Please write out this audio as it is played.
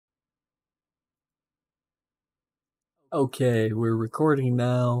Okay, we're recording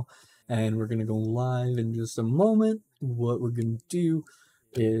now, and we're gonna go live in just a moment. What we're gonna do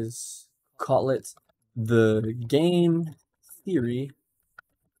is call it the game theory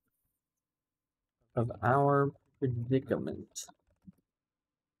of our predicament.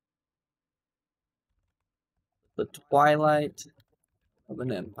 The twilight of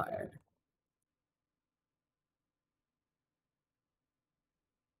an empire.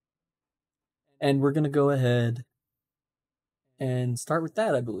 And we're gonna go ahead and start with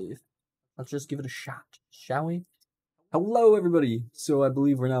that, I believe. Let's just give it a shot, shall we? Hello, everybody! So I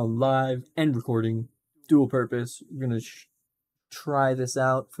believe we're now live and recording, dual purpose. We're gonna try this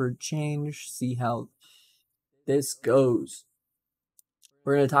out for a change, see how this goes.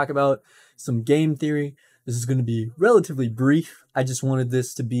 We're going to talk about some game theory. This is going to be relatively brief. I just wanted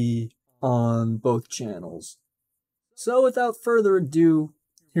this to be on both channels. So without further ado,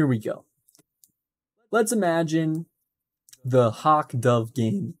 here we go. Let's imagine the hawk-dove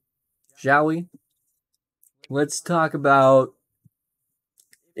game, shall we? Let's talk about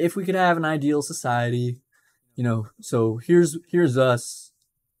if we could have an ideal society. So here's us.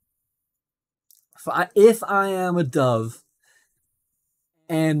 If I am a dove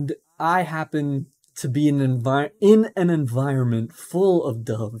and I happen to be in an environment full of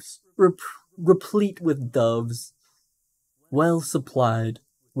doves, replete with doves, well supplied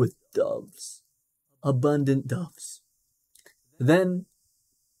with doves, abundant doves, then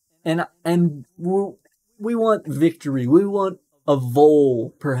and we want victory. We want a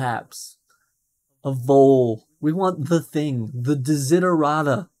vole, perhaps. A vole. We want the thing, the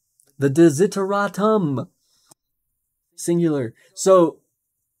desiderata, the desideratum. Singular. So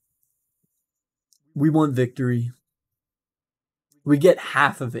we want victory. We get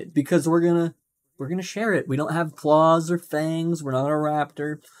half of it because we're gonna share it. We don't have claws or fangs. We're not a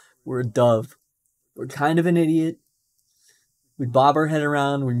raptor. We're a dove. We're kind of an idiot. We bob our head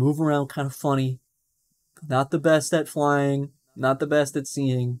around. We move around kind of funny. Not the best at flying. Not the best at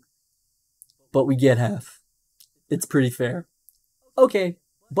seeing. But we get half. It's pretty fair. Okay,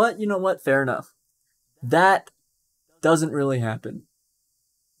 but you know what? Fair enough. That doesn't really happen.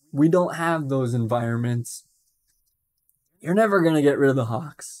 We don't have those environments. You're never going to get rid of the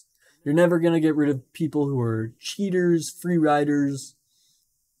hawks. You're never going to get rid of people who are cheaters, free riders,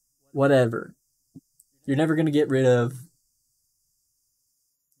 whatever. You're never going to get rid of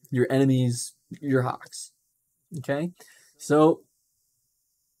your enemies, your hawks. Okay? So,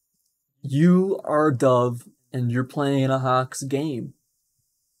 you are a dove and you're playing a hawk's game.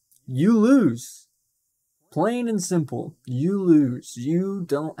 You lose. Plain and simple. You lose. You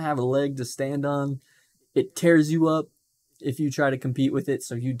don't have a leg to stand on. It tears you up if you try to compete with it,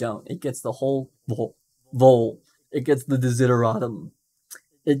 so you don't. It gets the whole vole. It gets the desideratum.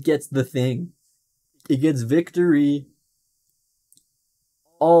 It gets the thing. It gets victory.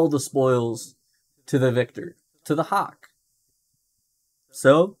 All the spoils to the victor, to the hawk.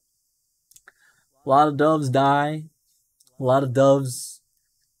 So, a lot of doves die. A lot of doves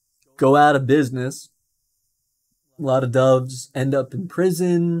go out of business. A lot of doves end up in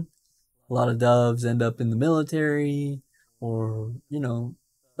prison. A lot of doves end up in the military or, in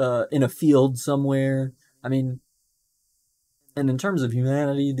a field somewhere. I mean, and in terms of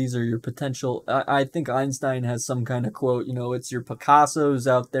humanity, these are your potential. I think Einstein has some kind of quote, it's your Picassos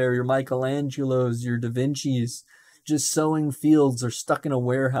out there, your Michelangelos, your Da Vinci's, just sowing fields or stuck in a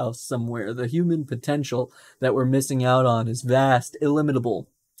warehouse somewhere. The human potential that we're missing out on is vast, illimitable,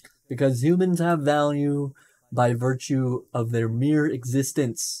 because humans have value by virtue of their mere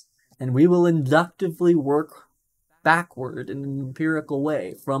existence, and we will inductively work backward in an empirical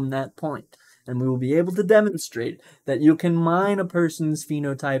way from that point. And we will be able to demonstrate that you can mine a person's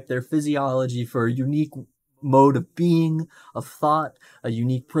phenotype, their physiology, for a unique mode of being, of thought, a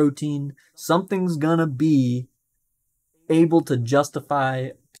unique protein. Something's gonna be able to justify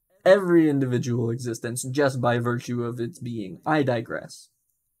every individual existence just by virtue of its being. I digress.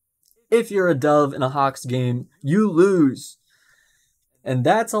 If you're a dove in a hawk's game, you lose. And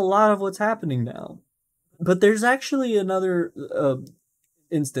that's a lot of what's happening now. But there's actually another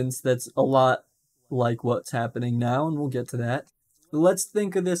instance that's a lot like what's happening now, and we'll get to that. Let's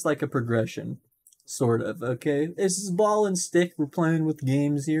think of this like a progression, sort of, okay? This is ball and stick. We're playing with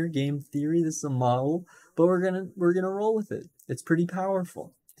games here, game theory. This is a model, but we're gonna roll with it. It's pretty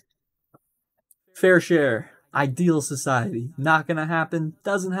powerful. Fair share. Ideal society. Not gonna happen.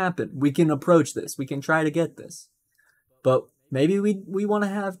 Doesn't happen. We can approach this. We can try to get this. But maybe we want to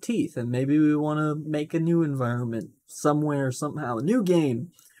have teeth, and maybe we want to make a new environment somewhere, somehow. A new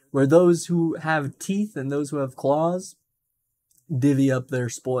game where those who have teeth and those who have claws divvy up their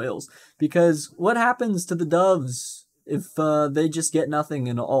spoils. Because what happens to the doves if they just get nothing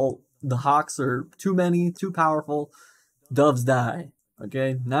and all the hawks are too many, too powerful, doves die.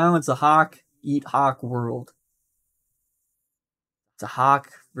 Okay, now it's a hawk eat hawk world. It's a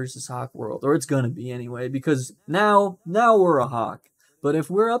hawk versus hawk world, or it's gonna be anyway, because now we're a hawk. But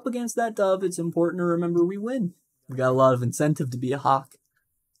if we're up against that dove, it's important to remember we win. We got a lot of incentive to be a hawk.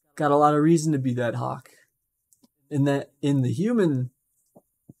 Got a lot of reason to be that hawk. In the human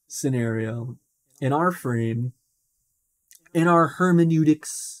scenario, in our frame, in our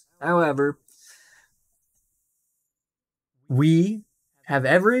hermeneutics, however, we have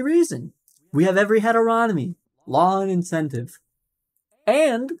every reason. We have every heteronomy, law and incentive,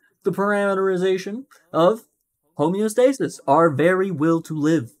 and the parameterization of homeostasis, our very will to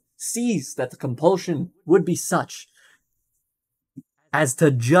live, sees that the compulsion would be such as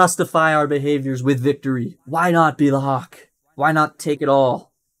to justify our behaviors with victory. Why not be the hawk? Why not take it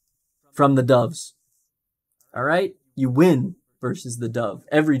all from the doves? All right? You win versus the dove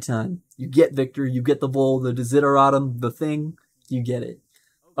every time. You get victory, you get the vole, the desideratum, the thing, you get it.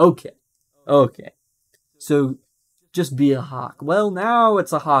 Okay. So just be a hawk. Well, now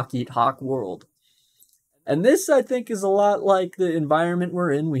it's a hawk eat hawk world. And this, I think, is a lot like the environment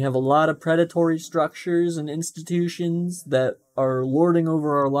we're in. We have a lot of predatory structures and institutions that are lording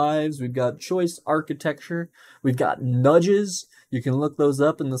over our lives. We've got choice architecture. We've got nudges. You can look those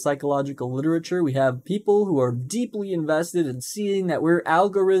up in the psychological literature. We have people who are deeply invested in seeing that we're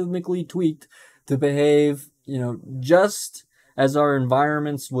algorithmically tweaked to behave, just as our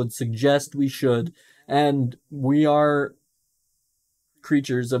environments would suggest we should. And we are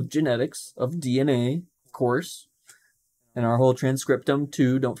creatures of genetics, of DNA, of course, and our whole transcriptome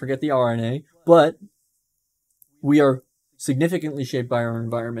too. Don't forget the RNA. But we are significantly shaped by our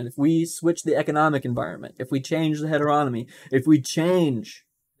environment. If we switch the economic environment, if we change the heteronomy, if we change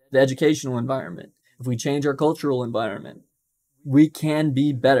the educational environment, if we change our cultural environment, we can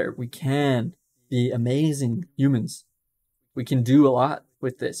be better. We can be amazing humans. We can do a lot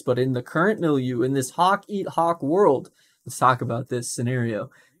with this. But in the current milieu, in this hawk eat hawk world, let's talk about this scenario.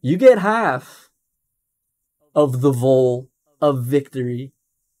 You get half of the vole of victory,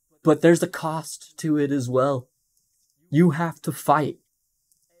 but there's a cost to it as well. You have to fight.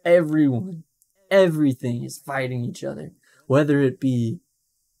 Everyone, everything is fighting each other, whether it be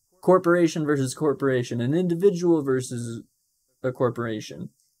corporation versus corporation, an individual versus a corporation.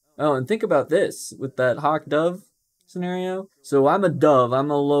 Oh, and think about this with that hawk dove scenario. So I'm a dove,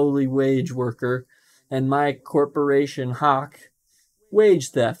 I'm a lowly wage worker, and my corporation hawk, wage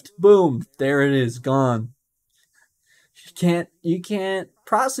theft. Boom, there it is, gone. You can't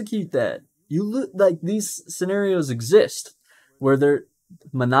prosecute that. Like these scenarios exist where they're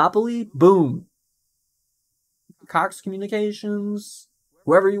monopoly, boom. Cox Communications,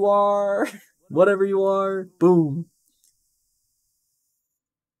 whoever you are, whatever you are, boom.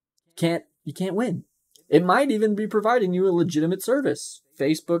 You can't win. It might even be providing you a legitimate service.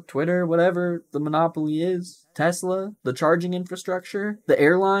 Facebook, Twitter, whatever the monopoly is, Tesla, the charging infrastructure, the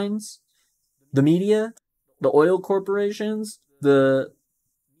airlines, the media, the oil corporations, the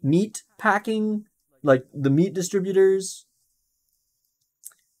meat packing, like the meat distributors,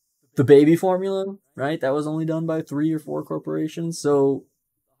 the baby formula, right? That was only done by 3 or 4 corporations. So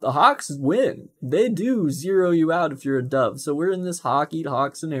the hawks win. They do zero you out if you're a dove. So we're in this hawk eat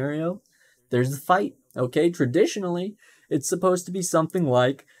hawk scenario. There's the fight. Okay, traditionally, it's supposed to be something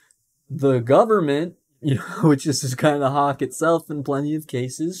like the government, which is kind of hawk itself in plenty of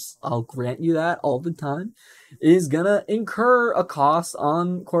cases, I'll grant you that all the time, is gonna incur a cost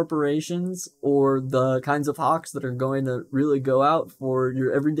on corporations or the kinds of hawks that are going to really go out for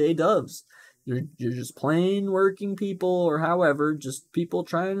your everyday doves. You're just plain working people, or however, just people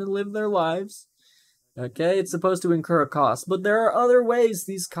trying to live their lives. Okay, it's supposed to incur a cost, but there are other ways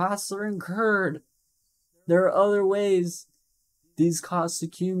these costs are incurred. There are other ways these costs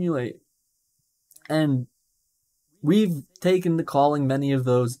accumulate. And we've taken to calling many of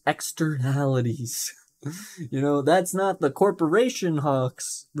those externalities. That's not the corporation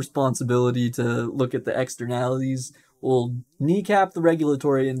hawk's responsibility to look at the externalities. We'll kneecap the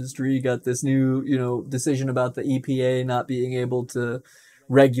regulatory industry. Got this new, decision about the EPA not being able to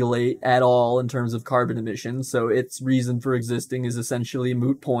regulate at all in terms of carbon emissions. So its reason for existing is essentially a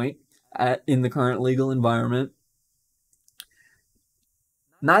moot point in the current legal environment.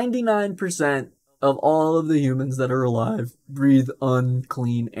 99% of all of the humans that are alive breathe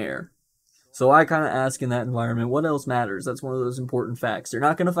unclean air. So I kind of ask in that environment, what else matters? That's one of those important facts. You're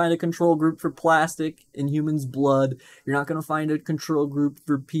not going to find a control group for plastic in humans' blood. You're not going to find a control group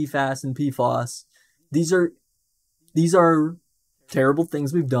for PFAS and PFOS. These are terrible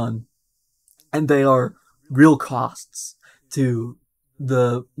things we've done, and they are real costs to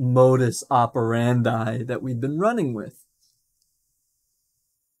the modus operandi that we've been running with.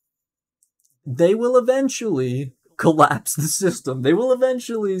 They will eventually collapse the system. They will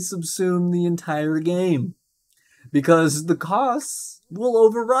eventually subsume the entire game, because the costs will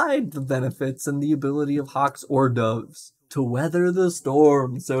override the benefits and the ability of hawks or doves to weather the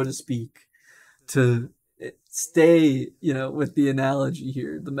storm, so to speak, to stay, with the analogy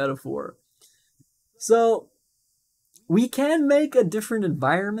here, the metaphor. So, we can make a different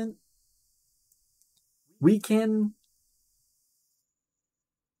environment. We can,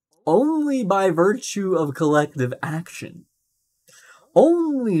 only by virtue of collective action,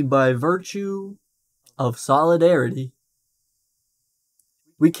 only by virtue of solidarity,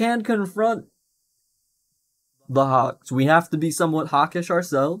 we can confront the hawks. We have to be somewhat hawkish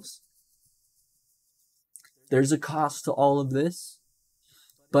ourselves. There's a cost to all of this.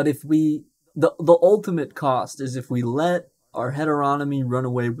 But if the ultimate cost is if we let our heteronomy run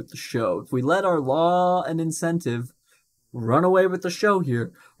away with the show, if we let our law and incentive run away with the show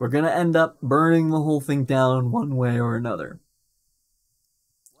here, we're going to end up burning the whole thing down one way or another.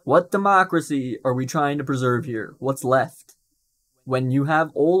 What democracy are we trying to preserve here? What's left? When you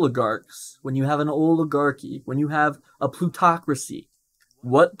have oligarchs, when you have an oligarchy, when you have a plutocracy,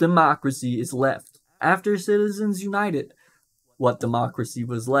 what democracy is left? After Citizens United, what democracy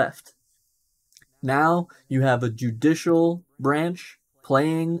was left? Now you have a judicial branch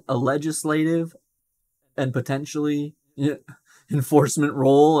playing a legislative and potentially enforcement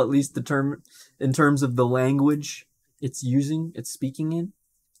role, at least in terms of the language it's speaking in.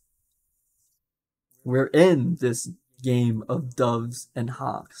 We're in this game of doves and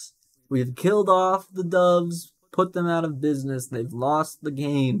hawks. We have killed off the doves, put them out of business. They've lost the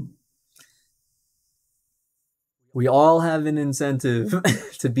game. We all have an incentive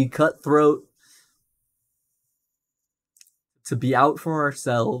to be cutthroat, to be out for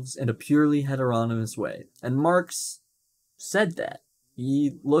ourselves in a purely heteronymous way. And Marx said that.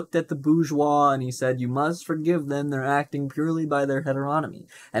 He looked at the bourgeois and he said, you must forgive them, they're acting purely by their heteronomy.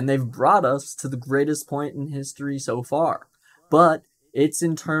 And they've brought us to the greatest point in history so far. But its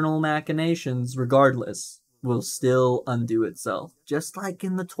internal machinations, regardless, will still undo itself. Just like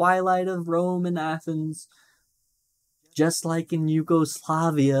in the twilight of Rome and Athens, just like in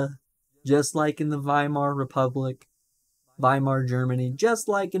Yugoslavia, just like in the Weimar Republic, Weimar Germany, just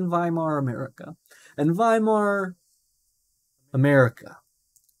like in Weimar America. And Weimar America,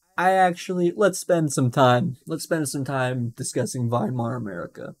 let's spend some time discussing Weimar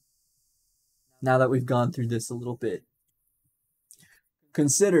America. Now that we've gone through this a little bit.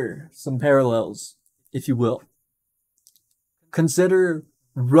 Consider some parallels, if you will. Consider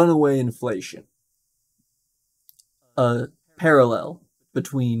runaway inflation. A parallel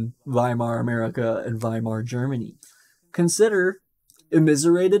between Weimar America and Weimar Germany. Consider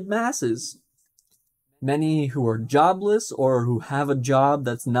immiserated masses. Many who are jobless or who have a job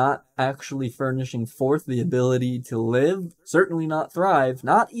that's not actually furnishing forth the ability to live, certainly not thrive,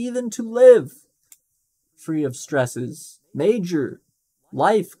 not even to live, free of stresses, major,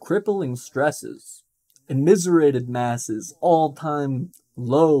 life-crippling stresses. Immiserated masses, all-time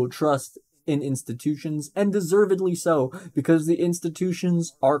low trust in institutions, and deservedly so, because the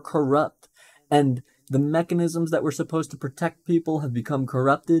institutions are corrupt, and the mechanisms that were supposed to protect people have become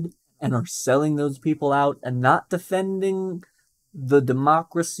corrupted, and are selling those people out and not defending the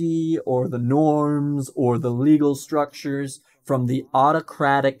democracy or the norms or the legal structures from the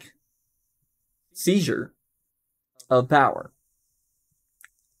autocratic seizure of power.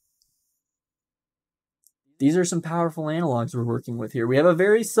 These are some powerful analogs we're working with here. We have a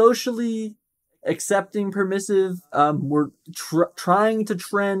very socially accepting, permissive, we're trying to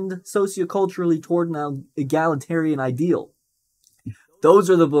trend socioculturally toward an egalitarian ideal.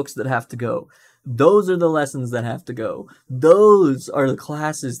 Those are the books that have to go. Those are the lessons that have to go. Those are the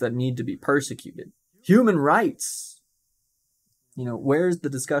classes that need to be persecuted. Human rights. Where's the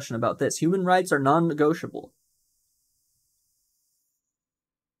discussion about this? Human rights are non-negotiable.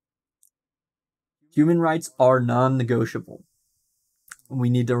 Human rights are non-negotiable.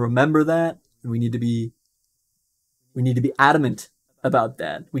 We need to remember that. We need to be adamant about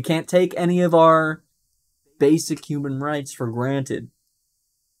that. We can't take any of our basic human rights for granted.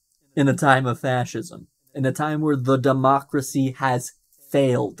 In a time of fascism, in a time where the democracy has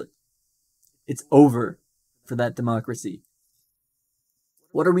failed. It's over for that democracy.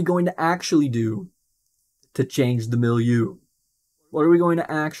 What are we going to actually do to change the milieu? What are we going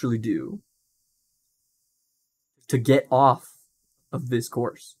to actually do to get off of this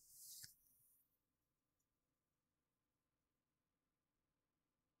course?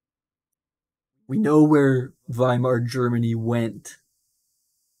 We know where Weimar Germany went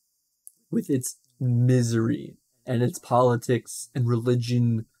with its misery and its politics and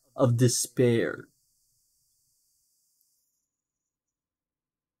religion of despair.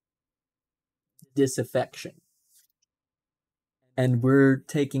 Disaffection. And we're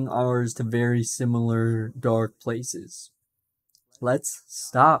taking ours to very similar dark places. Let's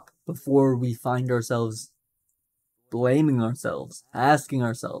stop before we find ourselves blaming ourselves, asking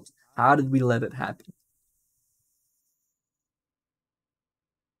ourselves, how did we let it happen?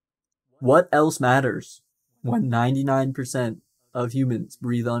 What else matters when 99% of humans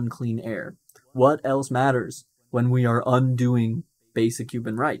breathe unclean air? What else matters when we are undoing basic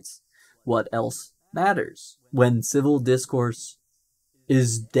human rights? What else matters when civil discourse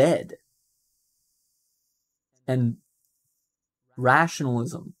is dead and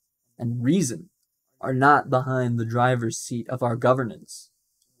rationalism and reason are not behind the driver's seat of our governance?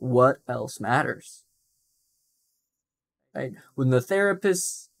 What else matters? Right? When the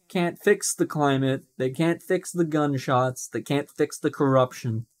therapists can't fix the climate, they can't fix the gunshots, they can't fix the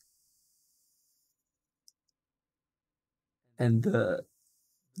corruption, and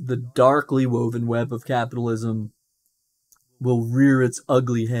the darkly woven web of capitalism will rear its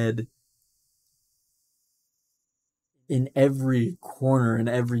ugly head in every corner and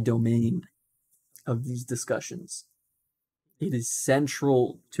every domain of these discussions. It is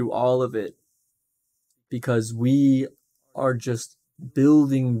central to all of it because we are just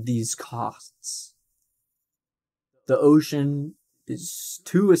building these costs. The ocean is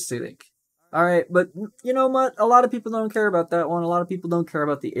too acidic. All right, but you know what? A lot of people don't care about that one. A lot of people don't care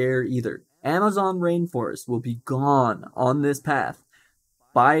about the air either. Amazon rainforest will be gone on this path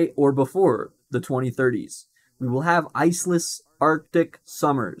by or before the 2030s. We will have iceless Arctic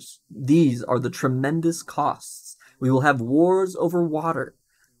summers. These are the tremendous costs. We will have wars over water.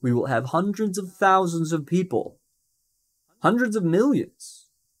 We will have hundreds of thousands of people, hundreds of millions,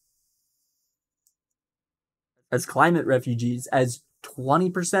 as climate refugees, as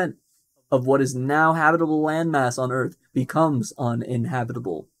 20% of what is now habitable landmass on Earth becomes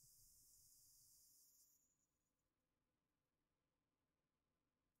uninhabitable.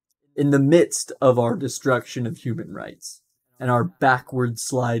 In the midst of our destruction of human rights and our backward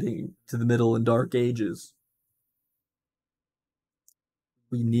sliding to the Middle and Dark Ages,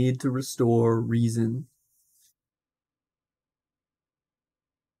 we need to restore reason.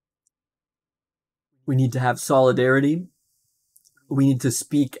 We need to have solidarity. We need to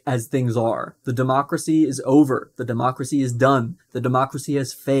speak as things are. The democracy is over. The democracy is done. The democracy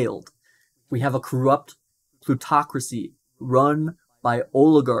has failed. We have a corrupt plutocracy run by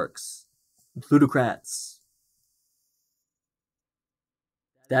oligarchs, plutocrats.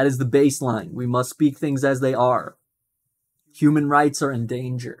 That is the baseline. We must speak things as they are. Human rights are in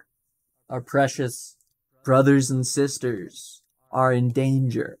danger. Our precious brothers and sisters are in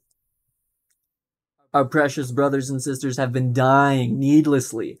danger. Our precious brothers and sisters have been dying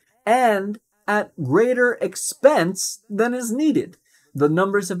needlessly and at greater expense than is needed. The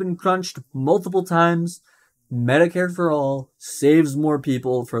numbers have been crunched multiple times. Medicare for all saves more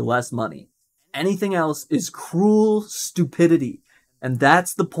people for less money. Anything else is cruel stupidity. And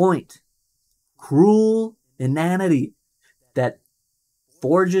that's the point. Cruel inanity that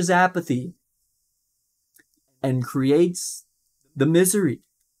forges apathy and creates the misery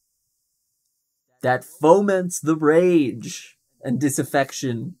that foments the rage and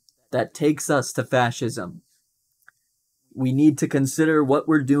disaffection that takes us to fascism. We need to consider what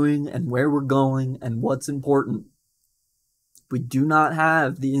we're doing and where we're going and what's important. We do not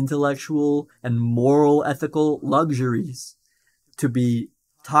have the intellectual and moral ethical luxuries to be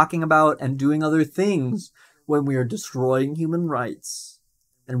talking about and doing other things when we are destroying human rights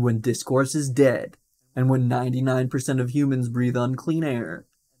and when discourse is dead and when 99% of humans breathe unclean air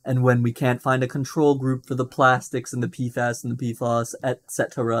and when we can't find a control group for the plastics and the PFAS and the PFOS,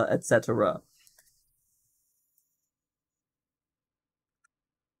 etc., etc.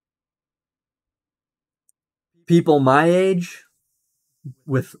 People my age,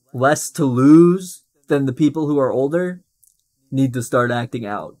 with less to lose than the people who are older, need to start acting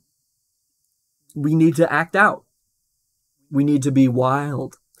out. We need to act out. We need to be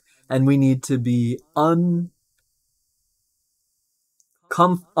wild. And we need to be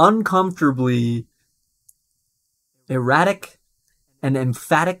uncomfortably erratic and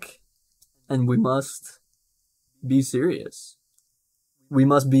emphatic. And we must be serious. We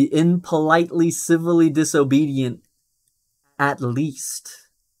must be impolitely, civilly disobedient, at least.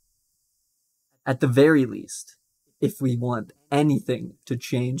 At the very least, if we want anything to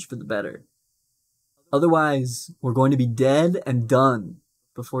change for the better. Otherwise, we're going to be dead and done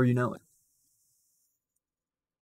before you know it.